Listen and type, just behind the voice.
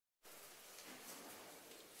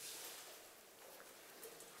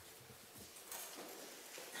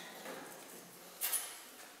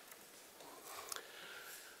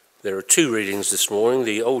There are two readings this morning.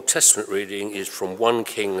 The Old Testament reading is from 1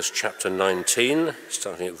 Kings chapter 19,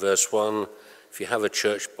 starting at verse 1. If you have a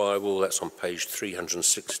church Bible, that's on page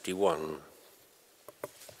 361.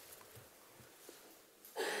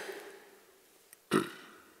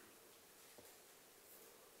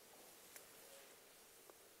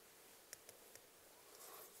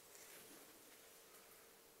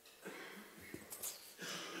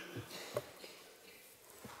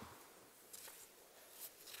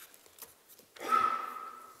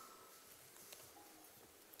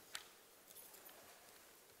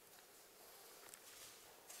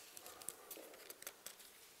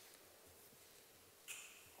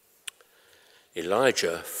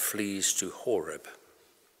 Elijah flees to Horeb.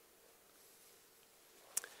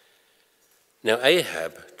 Now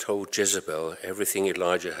Ahab told Jezebel everything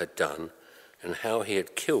Elijah had done and how he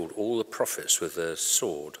had killed all the prophets with a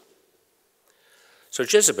sword. So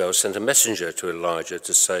Jezebel sent a messenger to Elijah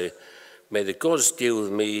to say, "May the gods deal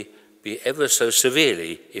with me be ever so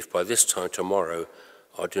severely if by this time tomorrow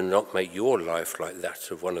I do not make your life like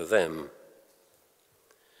that of one of them."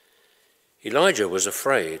 Elijah was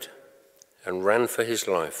afraid and ran for his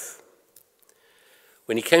life.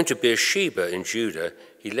 When he came to Beersheba in Judah,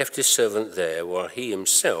 he left his servant there while he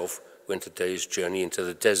himself went a day's journey into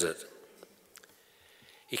the desert.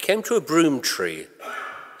 He came to a broom tree,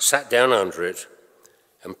 sat down under it,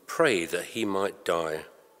 and prayed that he might die.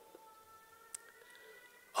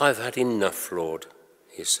 "I've had enough, Lord,"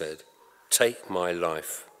 he said. "Take my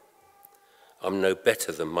life. I'm no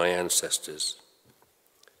better than my ancestors."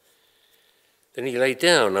 Then he lay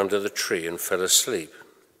down under the tree and fell asleep.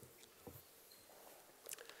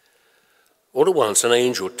 All at once an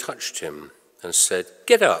angel touched him and said,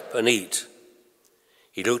 "Get up and eat."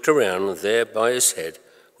 He looked around, and there by his head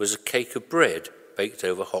was a cake of bread baked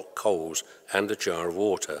over hot coals and a jar of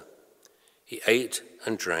water. He ate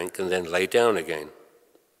and drank and then lay down again.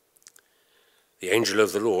 The angel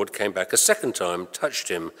of the Lord came back a second time, touched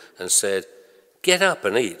him and said, "Get up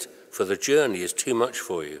and eat, for the journey is too much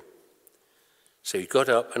for you." So he got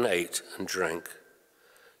up and ate and drank.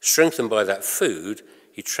 Strengthened by that food,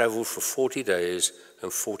 he traveled for 40 days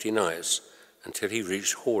and 40 nights until he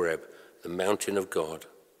reached Horeb, the mountain of God.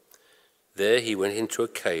 There he went into a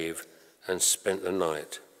cave and spent the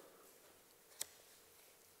night.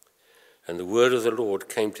 And the word of the Lord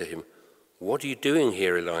came to him, "What are you doing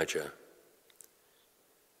here, Elijah?"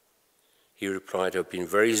 He replied, "I've been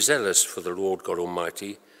very zealous for the Lord God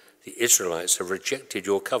Almighty. The Israelites have rejected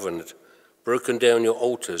your covenant, broken down your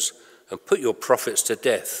altars, and put your prophets to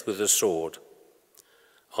death with the sword.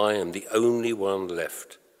 I am the only one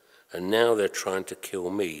left, and now they're trying to kill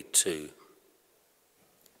me too."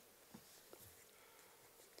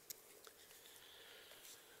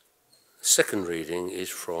 The second reading is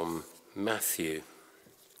from Matthew,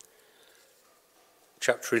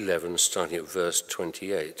 chapter 11, starting at verse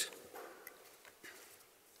 28.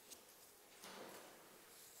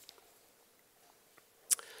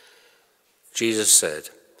 Jesus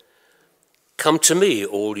said, "Come to me,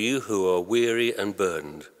 all you who are weary and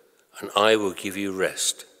burdened, and I will give you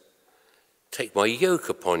rest. Take my yoke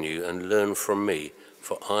upon you and learn from me,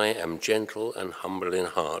 for I am gentle and humble in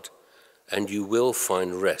heart, and you will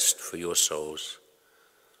find rest for your souls.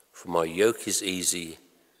 For my yoke is easy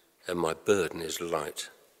and my burden is light."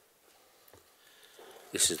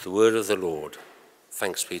 This is the word of the Lord.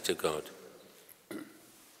 Thanks be to God.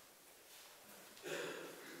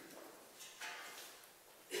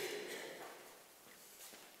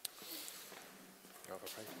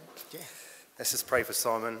 Let's just pray for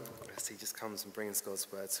Simon as he just comes and brings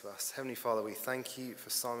God's word to us. Heavenly Father, we thank you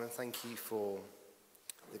for Simon. Thank you for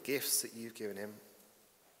the gifts that you've given him.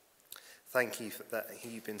 Thank you for that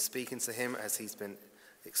you've been speaking to him as he's been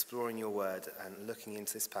exploring your word and looking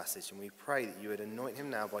into this passage. And we pray that you would anoint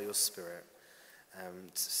him now by your Spirit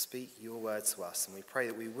to speak your word to us. And we pray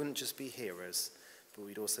that we wouldn't just be hearers, but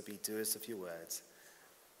we'd also be doers of your words.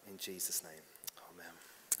 In Jesus' name, amen.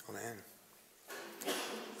 Amen.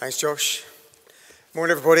 Thanks, Josh.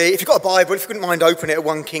 Morning, everybody. If you've got a Bible, if you wouldn't mind opening it at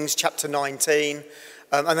 1 Kings chapter 19,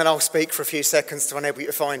 and then I'll speak for a few seconds to enable you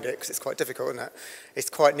to find it, because it's quite difficult, isn't it? It's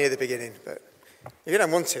quite near the beginning, but if you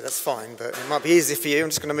don't want to, that's fine, but it might be easy for you. I'm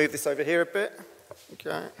just going to move this over here a bit.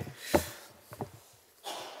 Okay.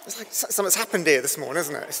 It's like something's happened here this morning,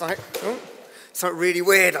 isn't it? It's like, oh, something really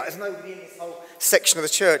weird. Like, there's nobody in this whole section of the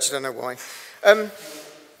church. I don't know why.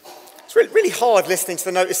 It's really hard listening to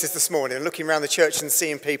the notices this morning and looking around the church and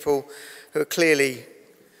seeing people who are clearly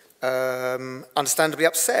understandably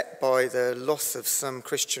upset by the loss of some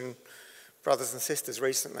Christian brothers and sisters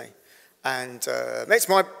recently. And it's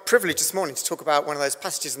my privilege this morning to talk about one of those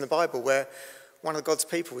passages in the Bible where one of God's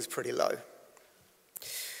people was pretty low.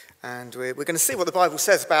 And we're going to see what the Bible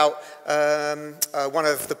says about one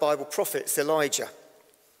of the Bible prophets, Elijah.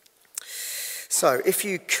 So if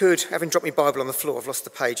you could, having dropped my Bible on the floor, I've lost the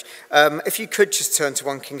page. If you could just turn to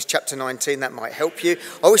 1 Kings chapter 19, that might help you.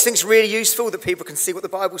 I always think it's really useful that people can see what the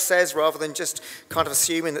Bible says rather than just kind of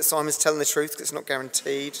assuming that Simon's telling the truth, because it's not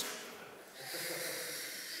guaranteed.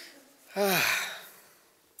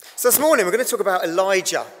 So this morning we're going to talk about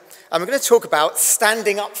Elijah. And we're going to talk about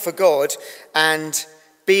standing up for God and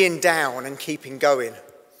being down and keeping going.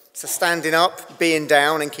 So standing up, being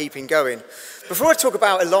down and keeping going. Before I talk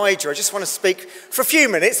about Elijah, I just want to speak for a few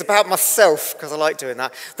minutes about myself, because I like doing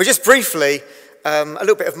that. But just briefly, a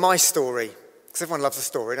little bit of my story, because everyone loves a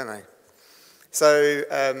story, don't they?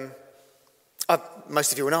 So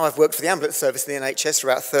most of you will know I've worked for the ambulance service in the NHS for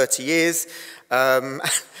about 30 years.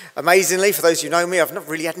 Amazingly, for those who know me, I've not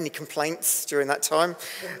really had any complaints during that time.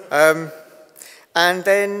 And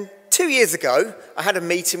then 2 years ago, I had a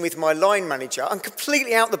meeting with my line manager, and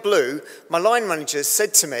completely out of the blue, my line manager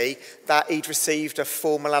said to me that he'd received a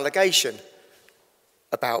formal allegation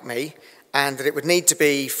about me, and that it would need to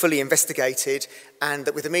be fully investigated, and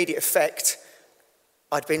that with immediate effect,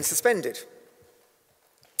 I'd been suspended.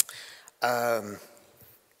 I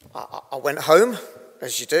went home,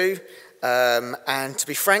 as you do, and to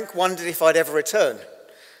be frank, wondered if I'd ever return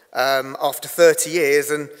after 30 years,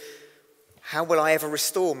 and how will I ever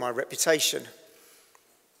restore my reputation?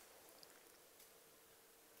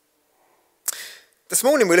 This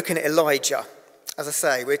morning we're looking at Elijah. As I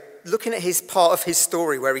say, we're looking at his part of his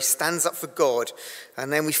story where he stands up for God,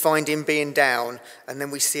 and then we find him being down, and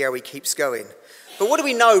then we see how he keeps going. But what do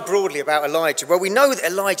we know broadly about Elijah? Well, we know that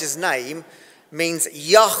Elijah's name means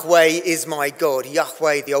Yahweh is my God.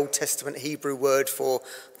 Yahweh, the Old Testament Hebrew word for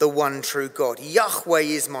the one true God. Yahweh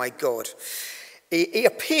is my God. He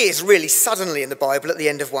appears really suddenly in the Bible at the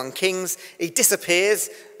end of 1 Kings. He disappears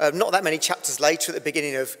not that many chapters later at the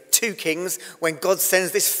beginning of 2 Kings when God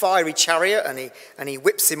sends this fiery chariot and he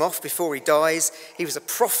whips him off before he dies. He was a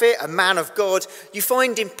prophet, a man of God. You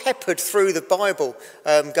find him peppered through the Bible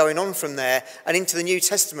going on from there and into the New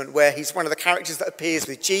Testament where he's one of the characters that appears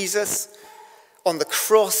with Jesus. On the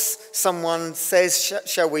cross, someone says,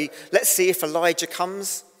 let's see if Elijah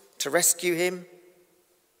comes to rescue him.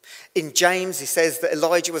 In James, he says that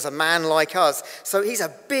Elijah was a man like us. So he's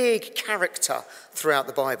a big character throughout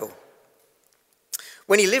the Bible.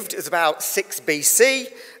 When he lived, it was about 6 BC,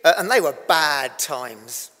 and they were bad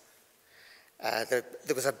times. There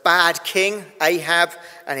was a bad king, Ahab,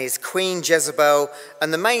 and his queen, Jezebel.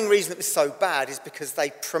 And the main reason it was so bad is because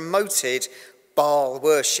they promoted Baal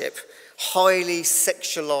worship, highly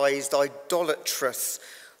sexualized, idolatrous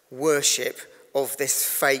worship of this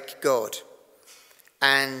fake god.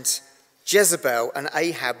 And Jezebel and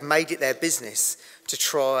Ahab made it their business to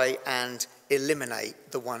try and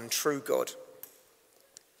eliminate the one true God.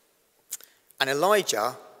 And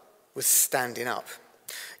Elijah was standing up.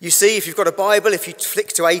 You see, if you've got a Bible, if you flick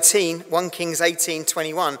to 1 Kings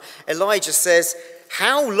 18:21, Elijah says,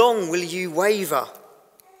 "How long will you waver?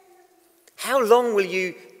 How long will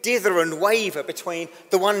you dither and waver between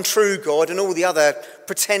the one true God and all the other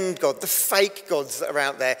pretend God, the fake gods that are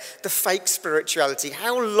out there, the fake spirituality?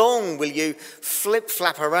 How long will you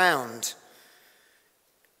flip-flap around?"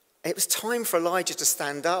 It was time for Elijah to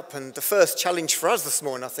stand up, and the first challenge for us this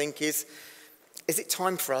morning, I think, is it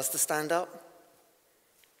time for us to stand up?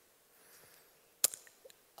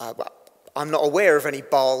 I'm not aware of any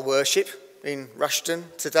Baal worship in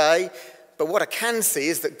Rushden today, but what I can see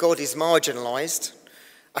is that God is marginalised.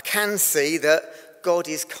 I can see that God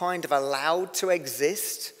is kind of allowed to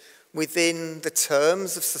exist within the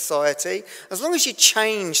terms of society. As long as you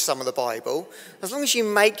change some of the Bible, as long as you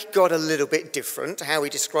make God a little bit different to how he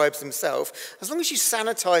describes himself, as long as you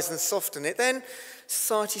sanitize and soften it, then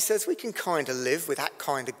society says we can kind of live with that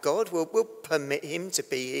kind of God. We'll permit him to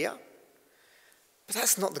be here. But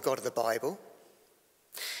that's not the God of the Bible.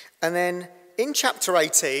 And then in chapter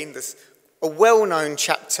 18, there's a well-known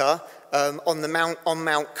chapter on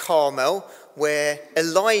Mount Carmel, where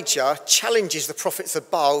Elijah challenges the prophets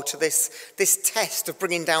of Baal to this test of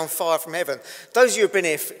bringing down fire from heaven. Those of you who have been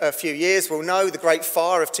here a few years will know the great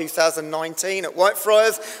fire of 2019 at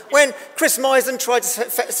Whitefriars, when Chris Meisen tried to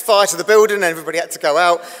set fire to the building and everybody had to go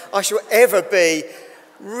out. I shall ever be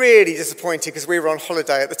really disappointed because we were on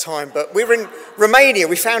holiday at the time, but we were in Romania.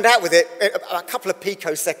 We found out with it a couple of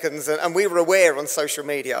picoseconds, and we were aware on social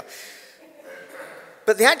media.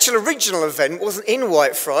 But the actual original event wasn't in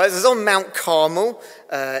Whitefriars. It was on Mount Carmel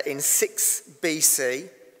in 6 BC.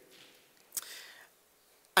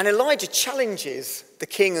 And Elijah challenges the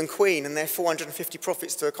king and queen and their 450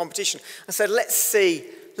 prophets to a competition and said, let's see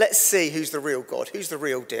who's the real God, who's the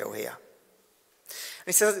real deal here. And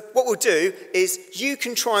he says, what we'll do is you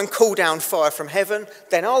can try and call down fire from heaven,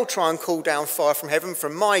 then I'll try and call down fire from heaven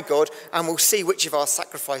from my God, and we'll see which of our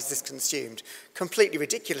sacrifices is consumed. Completely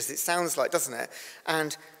ridiculous, it sounds like, doesn't it?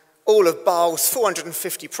 And all of Baal's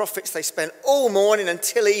 450 prophets, they spent all morning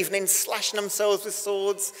until evening slashing themselves with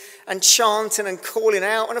swords and chanting and calling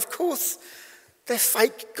out. And of course, their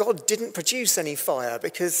fake God didn't produce any fire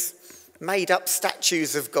because made up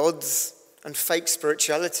statues of gods and fake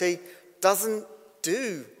spirituality doesn't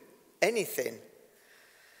do anything.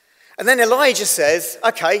 And then Elijah says,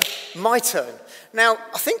 okay, my turn. Now,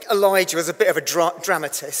 I think Elijah was a bit of a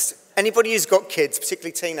dramatist. Anybody who's got kids,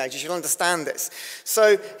 particularly teenagers, you'll understand this.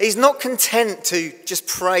 So he's not content to just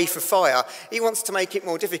pray for fire. He wants to make it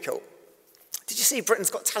more difficult. Did you see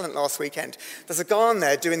Britain's Got Talent last weekend? There's a guy on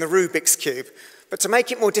there doing the Rubik's Cube. But to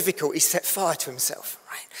make it more difficult, he set fire to himself.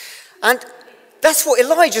 Right? And that's what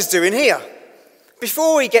Elijah's doing here.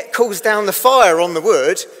 Before he calls down the fire on the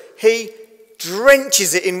wood, he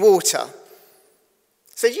drenches it in water.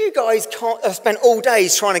 So you guys can't spend all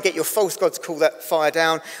days trying to get your false god to call that fire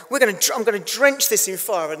down. I'm going to drench this in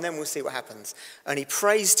fire and then we'll see what happens. And he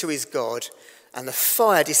prays to his God and the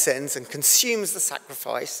fire descends and consumes the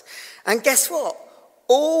sacrifice. And guess what?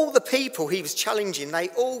 All the people he was challenging, they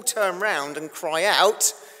all turn round and cry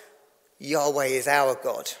out, Yahweh is our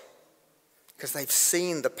God. Because they've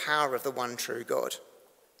seen the power of the one true God.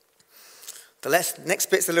 The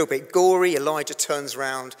next bit's a little bit gory. Elijah turns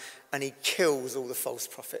round and he kills all the false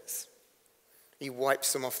prophets. He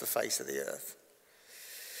wipes them off the face of the earth.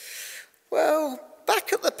 Well,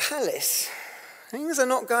 back at the palace, things are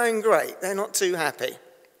not going great. They're not too happy.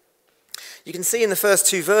 You can see in the first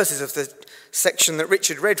two verses of the section that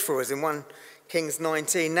Richard read for us in 1 Kings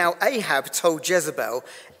 19. Now Ahab told Jezebel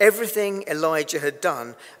everything Elijah had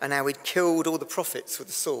done and how he'd killed all the prophets with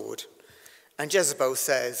the sword. And Jezebel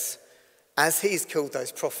says, as he's killed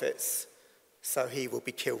those prophets, so he will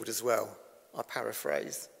be killed as well. I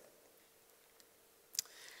paraphrase.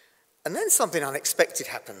 And then something unexpected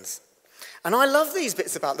happens. And I love these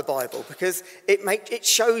bits about the Bible because it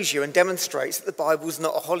shows you and demonstrates that the Bible's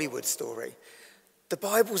not a Hollywood story. The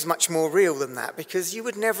Bible's much more real than that because you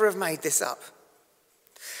would never have made this up.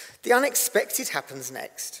 The unexpected happens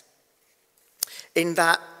next, in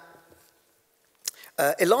that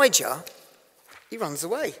Elijah, he runs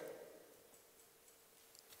away.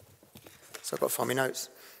 So I've got to find my notes.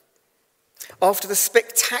 After the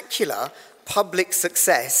spectacular public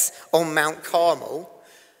success on Mount Carmel,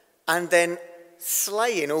 and then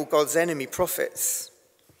slaying all God's enemy prophets,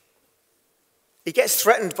 he gets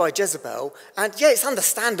threatened by Jezebel, and yeah, it's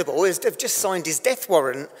understandable, they've just signed his death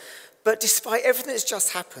warrant. But despite everything that's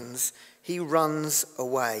just happened, he runs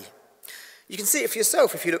away. You can see it for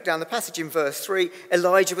yourself if you look down the passage in verse 3.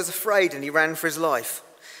 Elijah was afraid and he ran for his life.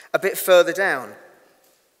 A bit further down,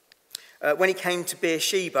 when he came to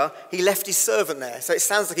Beersheba, he left his servant there. So it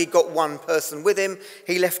sounds like he got one person with him.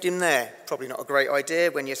 He left him there. Probably not a great idea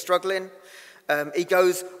when you're struggling. He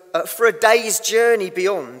goes for a day's journey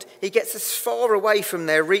beyond. He gets as far away from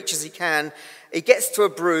their reach as he can. He gets to a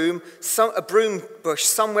broom bush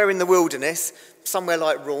somewhere in the wilderness, somewhere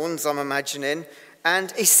like Raunds, I'm imagining, and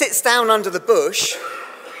he sits down under the bush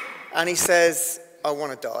and he says, I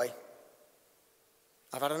want to die.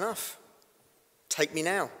 I've had enough. Take me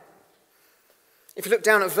now. If you look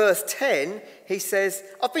down at verse 10, he says,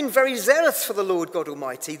 I've been very zealous for the Lord God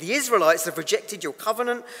Almighty. The Israelites have rejected your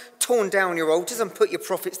covenant, torn down your altars and put your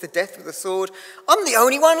prophets to death with the sword. I'm the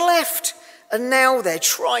only one left. And now they're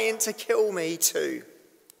trying to kill me too.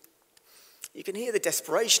 You can hear the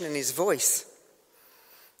desperation in his voice.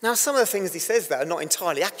 Now, some of the things he says there are not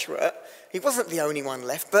entirely accurate. He wasn't the only one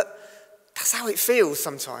left, but that's how it feels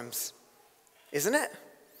sometimes, isn't it?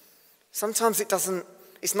 Sometimes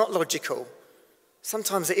it's not logical.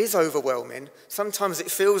 Sometimes it is overwhelming. Sometimes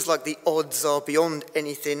it feels like the odds are beyond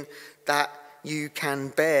anything that you can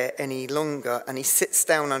bear any longer. And he sits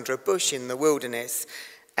down under a bush in the wilderness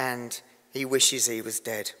and he wishes he was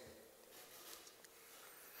dead.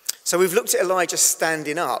 So we've looked at Elijah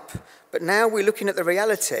standing up, but now we're looking at the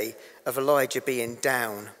reality of Elijah being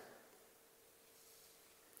down.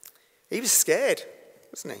 He was scared,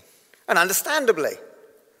 wasn't he? And understandably.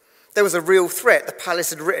 There was a real threat. The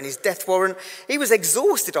palace had written his death warrant. He was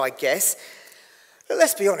exhausted, I guess. But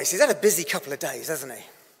let's be honest, he's had a busy couple of days, hasn't he?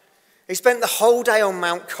 He spent the whole day on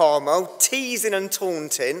Mount Carmel, teasing and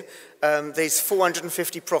taunting, these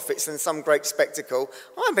 450 prophets and some great spectacle.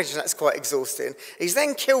 I imagine that's quite exhausting. He's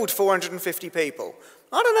then killed 450 people.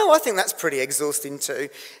 I don't know, I think that's pretty exhausting too.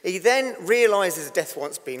 He then realises death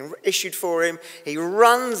warrant's been issued for him. He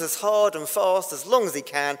runs as hard and fast as long as he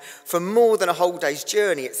can for more than a whole day's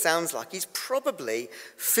journey, it sounds like. He's probably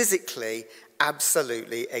physically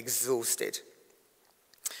absolutely exhausted.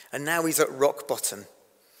 And now he's at rock bottom,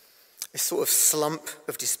 a sort of slump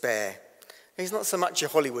of despair. He's not so much a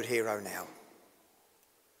Hollywood hero now.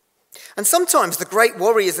 And sometimes the great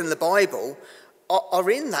warriors in the Bible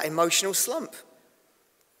are in that emotional slump.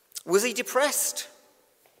 Was he depressed?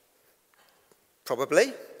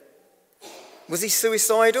 Probably. Was he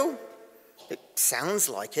suicidal? It sounds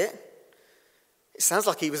like it. It sounds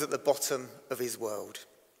like he was at the bottom of his world.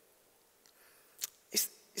 Is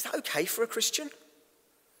that okay for a Christian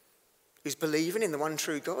who's believing in the one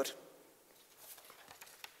true God?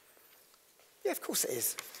 Yeah, of course it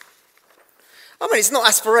is. I mean, it's not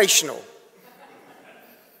aspirational.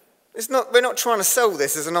 We're not trying to sell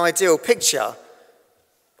this as an ideal picture.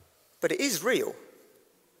 But it is real.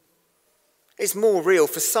 It's more real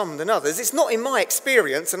for some than others. It's not in my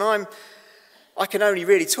experience, and I can only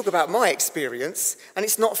really talk about my experience, and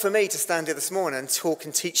it's not for me to stand here this morning and talk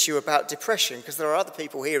and teach you about depression, because there are other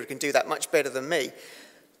people here who can do that much better than me.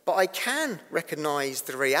 But I can recognise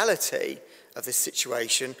the reality of this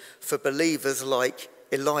situation for believers like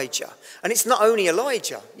Elijah. And it's not only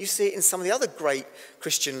Elijah. You see it in some of the other great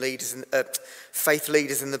Christian leaders, faith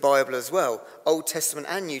leaders in the Bible as well. Old Testament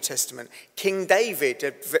and New Testament. King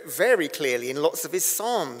David, very clearly in lots of his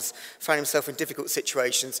Psalms, found himself in difficult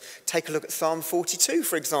situations. Take a look at Psalm 42,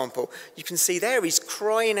 for example. You can see there he's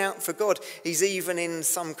crying out for God. He's even in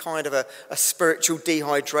some kind of a spiritual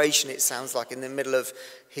dehydration, it sounds like, in the middle of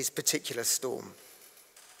his particular storm.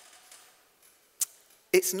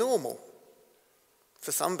 It's normal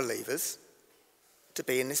for some believers to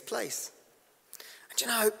be in this place. And you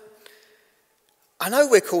know, I know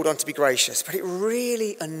we're called on to be gracious, but it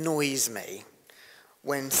really annoys me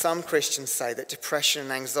when some Christians say that depression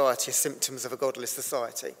and anxiety are symptoms of a godless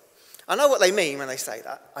society. I know what they mean when they say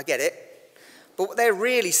that. I get it. But what they're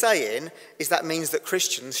really saying is that means that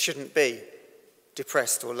Christians shouldn't be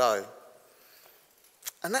depressed or low.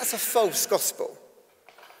 And that's a false gospel.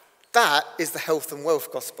 That is the health and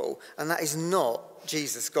wealth gospel, and that is not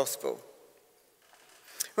Jesus' gospel.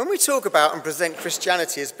 When we talk about and present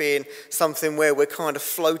Christianity as being something where we're kind of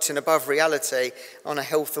floating above reality on a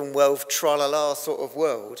health and wealth tra-la-la sort of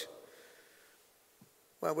world,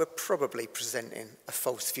 well, we're probably presenting a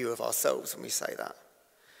false view of ourselves when we say that.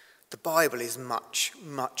 The Bible is much,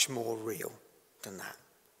 much more real than that.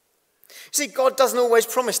 You see, God doesn't always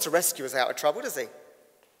promise to rescue us out of trouble, does he?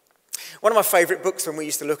 One of my favourite books when we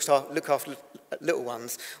used to look after little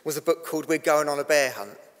ones was a book called We're Going on a Bear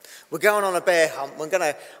Hunt. We're going on a bear hunt. We're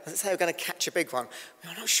going to catch a big one.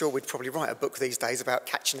 I'm not sure we'd probably write a book these days about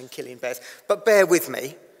catching and killing bears, but bear with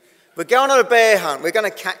me. We're going on a bear hunt. We're going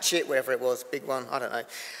to catch it, wherever it was, big one, I don't know.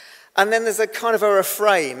 And then there's a kind of a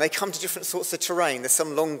refrain. They come to different sorts of terrain. There's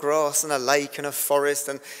some long grass and a lake and a forest.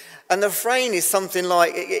 And the refrain is something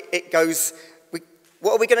like, it goes,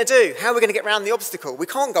 what are we going to do? How are we going to get around the obstacle? We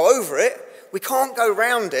can't go over it. We can't go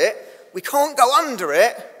round it. We can't go under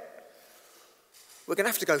it. We're going to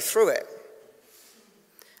have to go through it.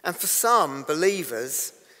 And for some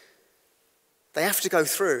believers, they have to go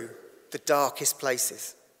through the darkest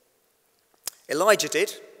places. Elijah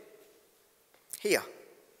did. Here.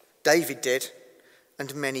 David did.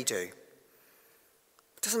 And many do.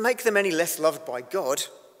 It doesn't make them any less loved by God,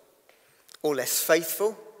 or less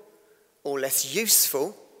faithful, or less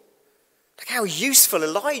useful. Look how useful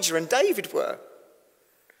Elijah and David were.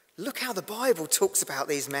 Look how the Bible talks about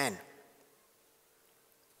these men.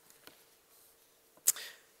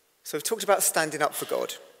 So we've talked about standing up for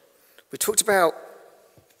God. We've talked about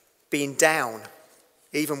being down,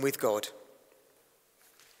 even with God.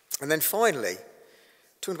 And then finally,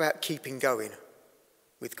 talking about keeping going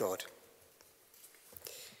with God.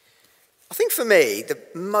 I think for me, the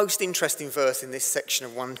most interesting verse in this section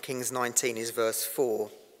of 1 Kings 19 is verse 4.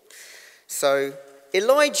 So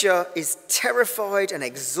Elijah is terrified and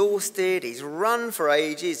exhausted. He's run for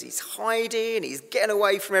ages. He's hiding. He's getting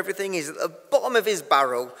away from everything. He's at the bottom of his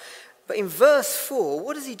barrel. But in verse 4,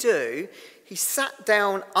 what does he do? He sat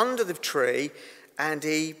down under the tree and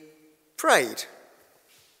he prayed.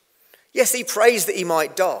 Yes, he prays that he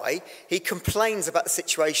might die. He complains about the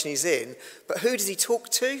situation he's in. But who does he talk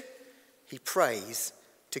to? He prays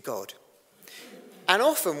to God. And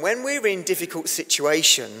often when we're in difficult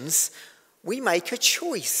situations, we make a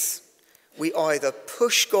choice. We either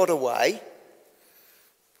push God away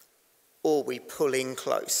or we pull in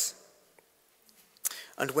close.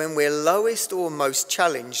 And when we're lowest or most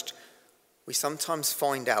challenged, we sometimes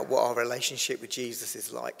find out what our relationship with Jesus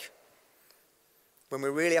is like. When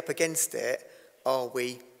we're really up against it, are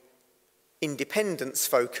we independence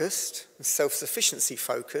focused and self-sufficiency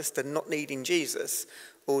focused and not needing Jesus?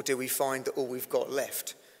 Or do we find that all we've got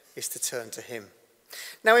left is to turn to him?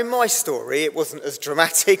 Now, in my story, it wasn't as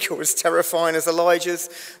dramatic or as terrifying as Elijah's.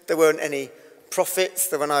 There weren't any prophets,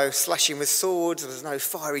 there were no slashing with swords, there was no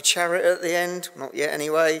fiery chariot at the end, not yet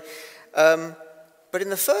anyway. But in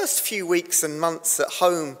the first few weeks and months at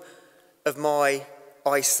home of my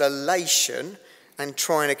isolation and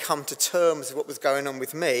trying to come to terms with what was going on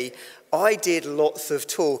with me, I did lots of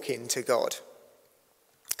talking to God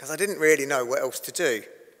because I didn't really know what else to do.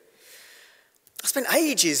 I spent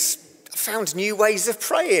ages, I found new ways of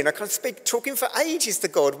praying. I talking for ages to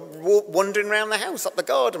God, wandering around the house, up the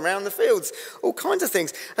garden, around the fields, all kinds of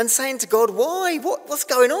things, and saying to God, why? What's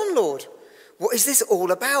going on, Lord? What is this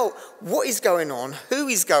all about? What is going on? Who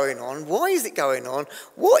is going on? Why is it going on?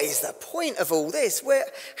 What is the point of all this?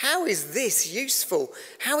 How is this useful?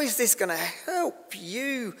 How is this going to help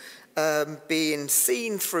you being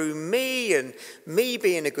seen through me and me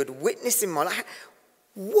being a good witness in my life?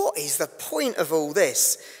 What is the point of all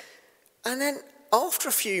this? And then after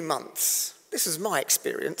a few months, this was my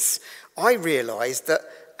experience, I realised that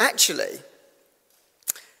actually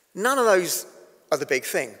none of those are the big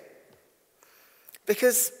thing.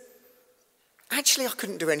 Because actually I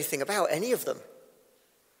couldn't do anything about any of them.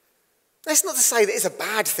 That's not to say that it's a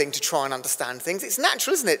bad thing to try and understand things. It's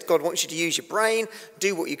natural, isn't it? God wants you to use your brain,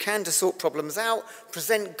 do what you can to sort problems out,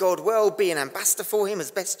 present God well, be an ambassador for him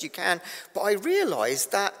as best you can. But I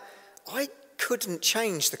realised that I couldn't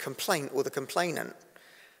change the complaint or the complainant.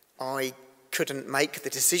 I couldn't make the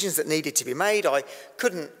decisions that needed to be made. I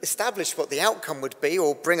couldn't establish what the outcome would be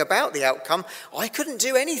or bring about the outcome. I couldn't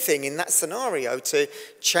do anything in that scenario to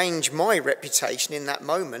change my reputation in that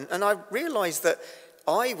moment. And I realised that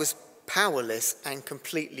I was powerless and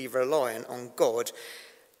completely reliant on God.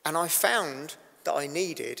 And I found that I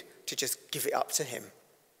needed to just give it up to him.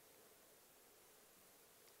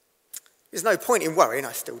 There's no point in worrying,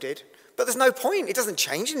 I still did. But there's no point, it doesn't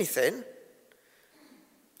change anything.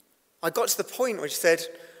 I got to the point where I said,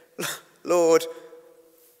 Lord,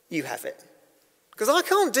 you have it. Because I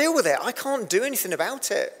can't deal with it. I can't do anything about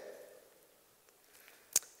it.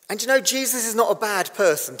 And you know, Jesus is not a bad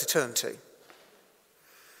person to turn to.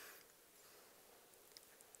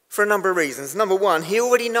 For a number of reasons. Number one, he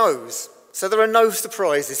already knows. So there are no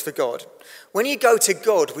surprises for God. When you go to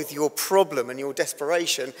God with your problem and your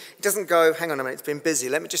desperation, he doesn't go, hang on a minute, it's been busy.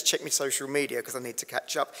 Let me just check my social media because I need to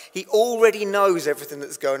catch up. He already knows everything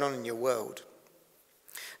that's going on in your world.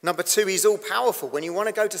 Number two, he's all powerful. When you want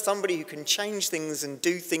to go to somebody who can change things and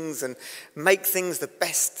do things and make things the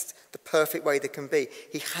best, the perfect way they can be,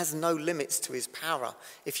 he has no limits to his power.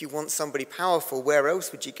 If you want somebody powerful, where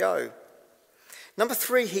else would you go? Number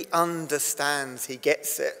three, he understands, he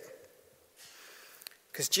gets it.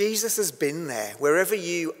 Because Jesus has been there, wherever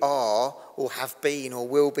you are or have been or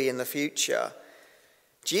will be in the future.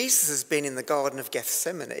 Jesus has been in the Garden of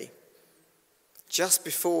Gethsemane just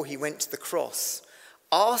before he went to the cross,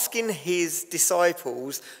 asking his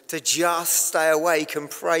disciples to just stay awake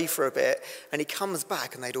and pray for a bit. And he comes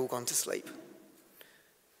back and they'd all gone to sleep.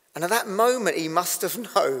 And at that moment, he must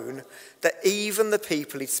have known that even the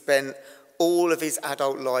people he'd spent all of his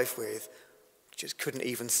adult life with just couldn't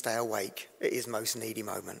even stay awake at his most needy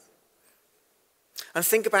moment. And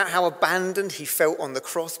think about how abandoned he felt on the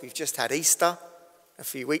cross. We've just had Easter a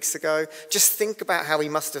few weeks ago. Just think about how he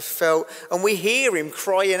must have felt. And we hear him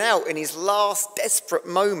crying out in his last desperate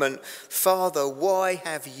moment, Father, why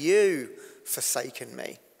have you forsaken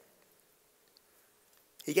me?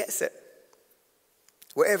 He gets it.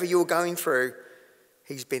 Whatever you're going through,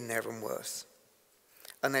 he's been there and worse.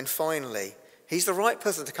 And then finally, he's the right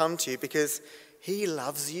person to come to you because he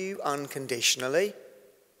loves you unconditionally.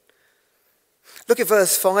 Look at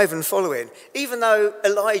verse 5 and following. Even though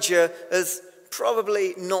Elijah has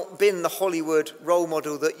probably not been the Hollywood role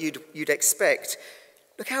model that you'd expect,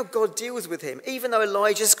 look how God deals with him. Even though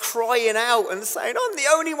Elijah's crying out and saying, I'm the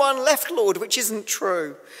only one left, Lord, which isn't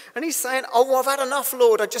true. And he's saying, oh, I've had enough,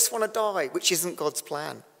 Lord, I just want to die, which isn't God's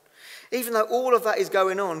plan. Even though all of that is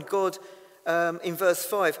going on, God, in verse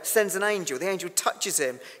 5, sends an angel. The angel touches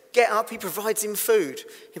him. Get up, he provides him food.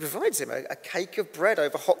 He provides him a cake of bread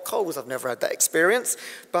over hot coals. I've never had that experience.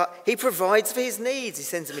 But he provides for his needs. He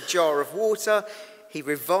sends him a jar of water. He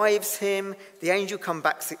revives him. The angel comes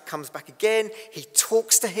back again. He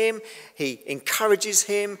talks to him. He encourages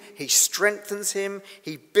him. He strengthens him.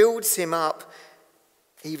 He builds him up.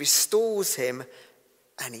 He restores him.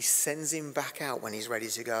 and he sends him back out when he's ready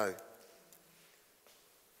to go.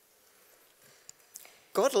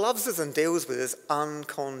 God loves us and deals with us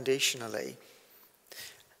unconditionally.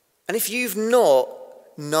 And if you've not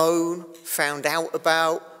known, found out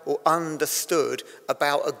about, or understood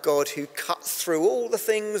about a God who cuts through all the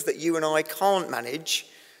things that you and I can't manage,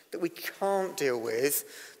 that we can't deal with,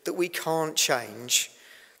 that we can't change,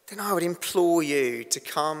 then I would implore you to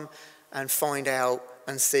come and find out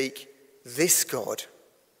and seek this God,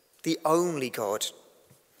 the only God.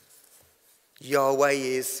 Yahweh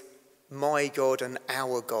is my God and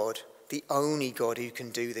our God, the only God who can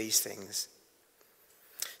do these things.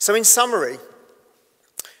 So in summary,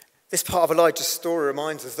 this part of Elijah's story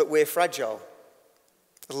reminds us that we're fragile.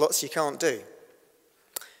 There's lots you can't do,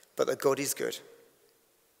 but that God is good.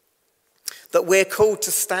 That we're called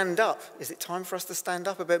to stand up. Is it time for us to stand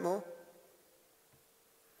up a bit more?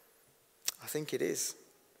 I think it is.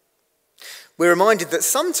 We're reminded that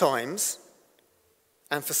sometimes,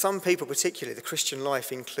 and for some people particularly, the Christian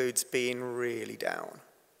life includes being really down.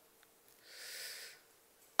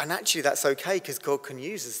 And actually that's okay because God can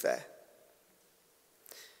use us there.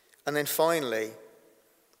 And then finally,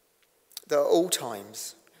 that at all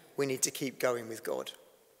times we need to keep going with God.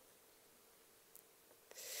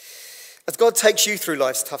 As God takes you through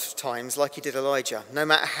life's tough times, like he did Elijah, no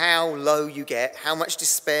matter how low you get, how much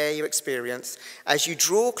despair you experience, as you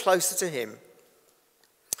draw closer to him,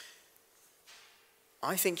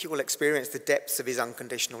 I think you will experience the depths of his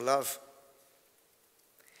unconditional love.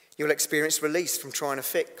 You'll experience release from trying to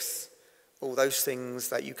fix all those things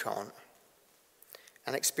that you can't,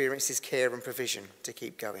 and experience his care and provision to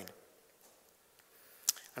keep going.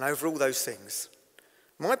 And over all those things,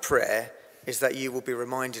 my prayer is that you will be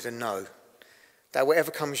reminded and know that whatever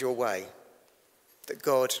comes your way, that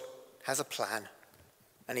God has a plan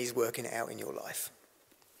and he's working it out in your life.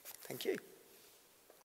 Thank you.